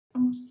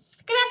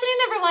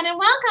everyone, and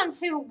welcome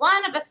to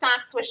one of the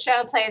Stock Swoosh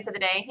Show plays of the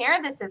day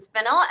here. This is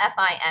Finl,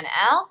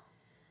 F-I-N-L.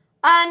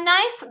 A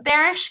nice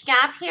bearish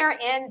gap here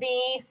in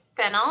the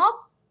Finl.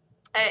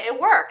 It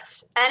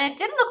worked, and it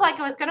didn't look like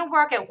it was going to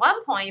work at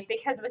one point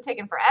because it was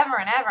taking forever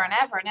and ever and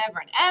ever and ever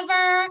and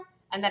ever,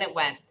 and then it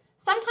went.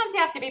 Sometimes you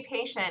have to be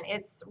patient.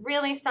 It's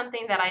really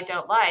something that I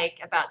don't like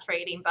about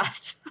trading,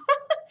 but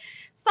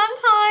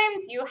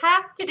sometimes you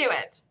have to do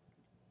it.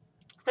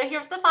 So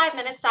here's the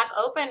 5-minute stock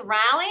open,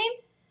 rallied,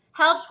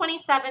 held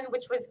 27,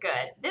 which was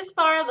good. This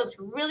bar looks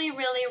really,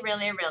 really,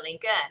 really, really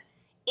good.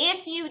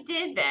 If you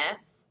did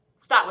this,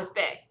 stock was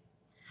big.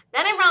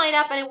 Then it rallied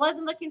up and it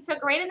wasn't looking so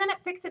great, and then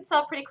it fixed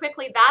itself pretty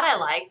quickly. That I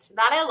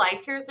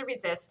liked. Here's the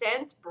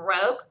resistance,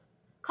 broke,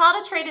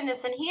 called a trade in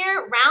this in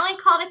here, rallied,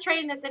 called a trade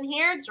in this in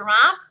here,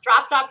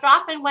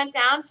 dropped, and went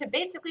down to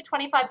basically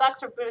 25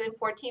 bucks or within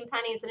 14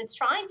 pennies, and it's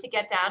trying to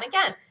get down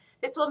again.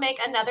 This will make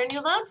another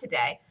new low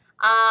today.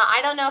 I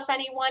don't know if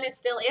anyone is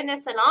still in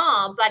this and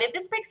all, but if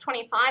this breaks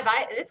 25,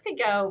 this could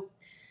go.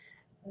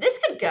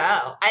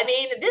 I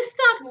mean, this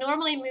stock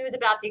normally moves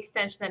about the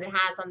extension that it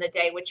has on the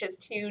day, which is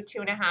 $2,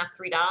 $2.50,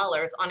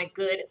 $3 on a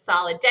good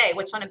solid day,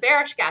 which on a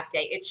bearish gap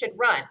day, it should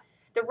run.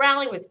 The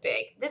rally was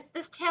big. This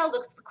tail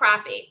looks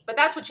crappy, but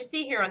that's what you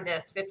see here on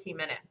this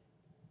 15-minute.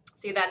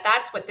 See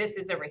that's what this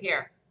is over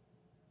here.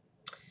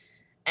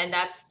 And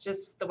that's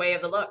just the way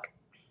of the look.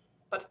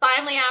 But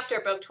finally, after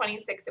it broke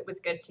 26, it was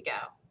good to go.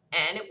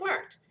 And it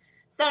worked.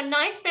 So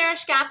nice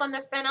bearish gap on the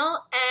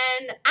Finl,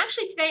 and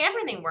actually today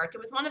everything worked. It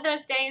was one of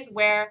those days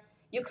where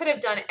you could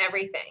have done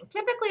everything.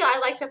 Typically I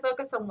like to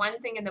focus on one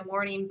thing in the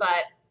morning,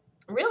 but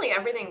really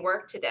everything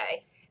worked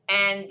today.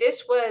 And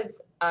this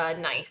was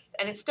nice,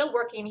 and it's still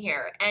working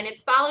here. And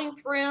it's following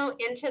through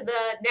into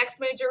the next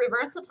major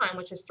reversal time,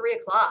 which is 3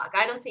 o'clock.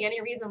 I don't see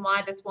any reason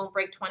why this won't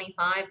break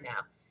 25 now.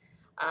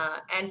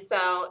 And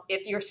so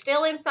if you're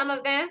still in some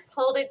of this,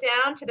 hold it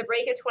down to the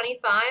break at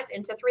 25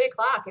 into 3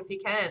 o'clock if you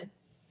can.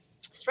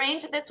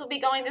 Strange that this will be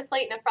going this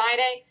late on a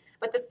Friday,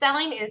 but the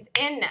selling is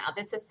in now.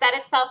 This has set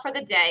itself for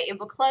the day. It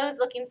will close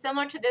looking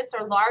similar to this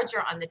or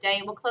larger on the day.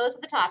 It will close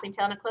with a topping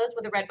tail and it close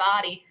with a red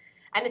body.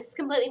 And this is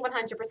completely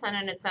 100%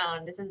 on its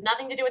own. This has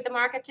nothing to do with the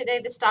market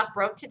today. The stock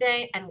broke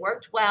today and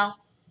worked well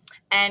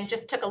and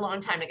just took a long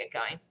time to get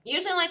going.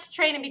 Usually I like to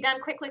trade and be done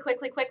quickly,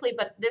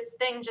 but this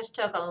thing just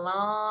took a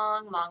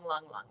long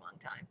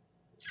time.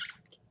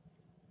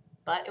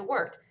 But it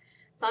worked.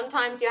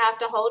 Sometimes you have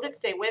to hold it,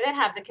 stay with it,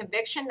 have the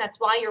conviction. That's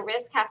why your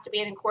risk has to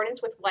be in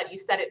accordance with what you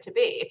set it to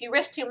be. If you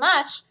risk too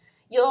much,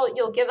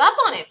 you'll give up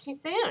on it too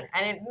soon,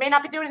 and it may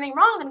not be doing anything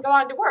wrong, then go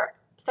on to work.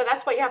 So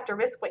that's why you have to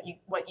risk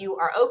what you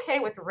are okay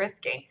with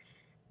risking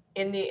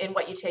in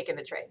what you take in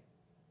the trade.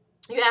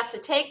 You have to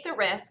take the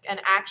risk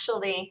and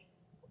actually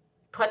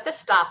put the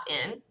stop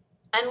in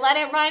and let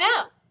it ride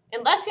out.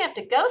 Unless you have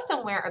to go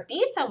somewhere or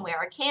be somewhere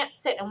or can't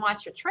sit and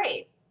watch your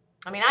trade.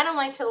 I mean, I don't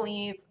like to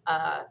leave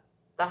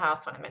the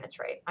house when I'm in a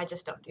trade. I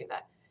just don't do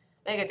that.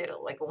 I think I did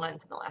it like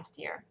once in the last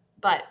year.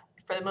 But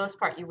for the most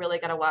part, you really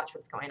got to watch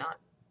what's going on.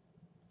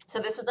 So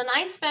this was a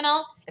nice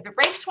Finl. If it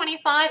breaks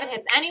 25 and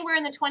hits anywhere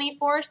in the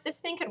 24s, this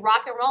thing could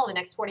rock and roll in the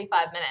next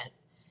 45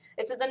 minutes.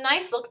 This is a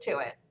nice look to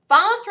it.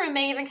 Follow through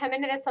may even come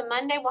into this on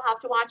Monday. We'll have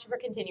to watch for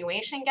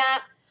continuation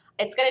gap.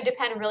 It's going to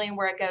depend really on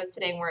where it goes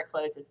today and where it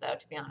closes, though,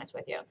 to be honest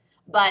with you.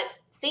 But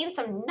seeing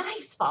some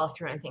nice follow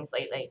through on things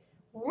lately.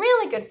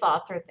 Really good follow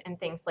through in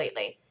things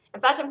lately. In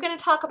fact, I'm going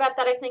to talk about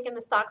that, I think, in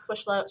the Stock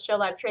Swoosh Show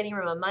Live Trading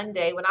Room on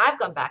Monday when I've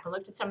gone back and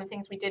looked at some of the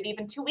things we did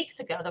even 2 weeks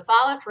ago. The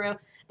follow-through,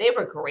 they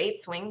were great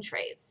swing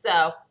trades.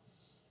 So,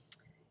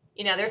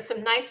 you know, there's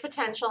some nice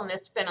potential in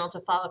this Finl to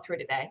follow through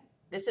today.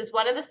 This is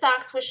one of the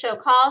Stock Swoosh Show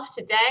calls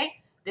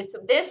today. This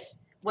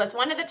was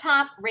one of the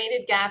top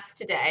rated gaps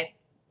today.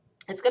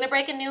 It's going to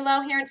break a new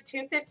low here into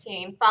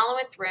 215, follow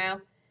it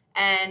through,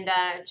 and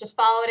just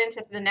follow it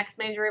into the next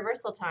major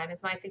reversal time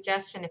is my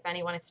suggestion if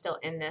anyone is still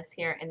in this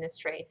here in this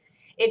trade.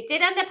 It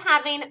did end up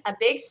having a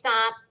big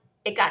stop.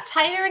 It got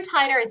tighter and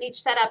tighter as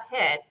each setup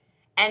hit.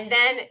 And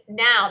then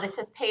now this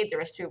has paid the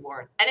risk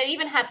reward. And it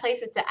even had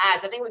places to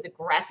ads. I think it was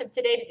aggressive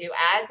today to do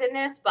ads in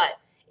this. But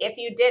if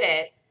you did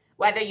it,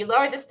 whether you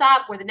lowered the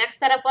stop where the next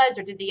setup was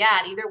or did the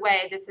ad, either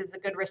way, this is a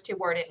good risk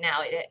reward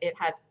now. It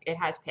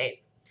has paid.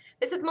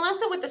 This is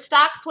Melissa with the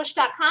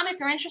StockSwoosh.com. If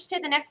you're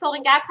interested, the next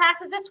Golden Gap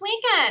class is this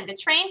weekend to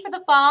train for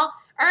the fall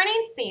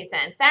earnings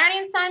season. Saturday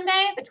and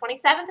Sunday, the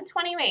 27th and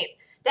 28th.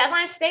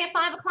 Deadline's today at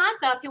 5 o'clock,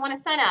 though, if you want to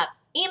sign up.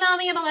 Email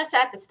me at Melissa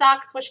at the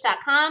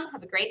StockSwoosh.com.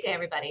 Have a great day,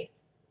 everybody.